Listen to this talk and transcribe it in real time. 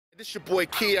This your boy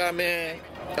Kia, man.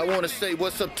 I want to say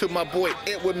what's up to my boy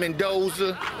Edward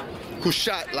Mendoza, who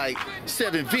shot like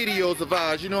 7 videos of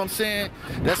ours, you know what I'm saying?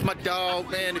 That's my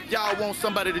dog, man. If y'all want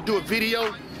somebody to do a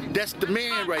video, that's the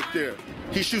man right there.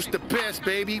 He shoots the best,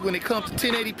 baby. When it comes to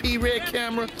 1080p red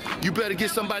camera, you better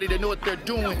get somebody that know what they're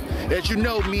doing. As you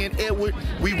know, me and Edward,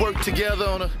 we work together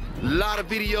on a lot of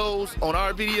videos, on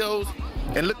our videos,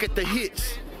 and look at the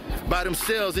hits. By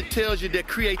themselves, it tells you that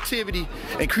creativity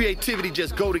and creativity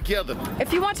just go together.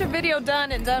 If you want your video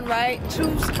done and done right,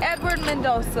 choose Edward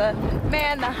Mendoza.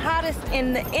 Man, the hottest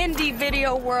in the indie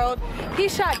video world. He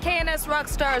shot KNS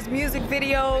Rockstar's music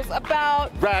videos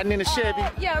about... Riding in a Chevy.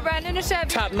 Yeah, riding in a Chevy.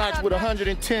 Top notch with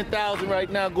 110,000 right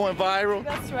now, going viral.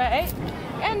 That's right.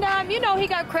 And, you know, he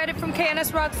got credit from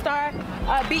KNS Rockstar,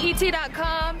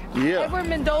 BET.com. Yeah. Edward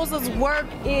Mendoza's work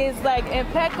is, like,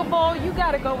 impeccable. You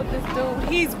gotta go with this dude.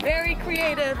 He's very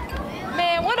creative.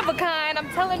 Man, one of a kind. I'm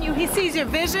telling you, he sees your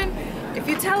vision. If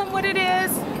you tell him what it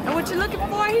is and what you're looking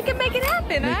for, he can make it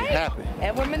happen, Make right? it happen.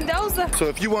 Edward Mendoza. So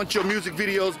if you want your music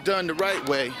videos done the right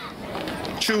way,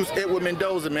 choose Edward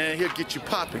Mendoza, man. He'll get you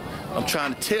popping. I'm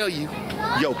trying to tell you,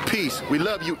 yo, peace. We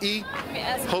love you, E.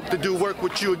 Yes. Hope to do work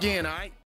with you again, all right?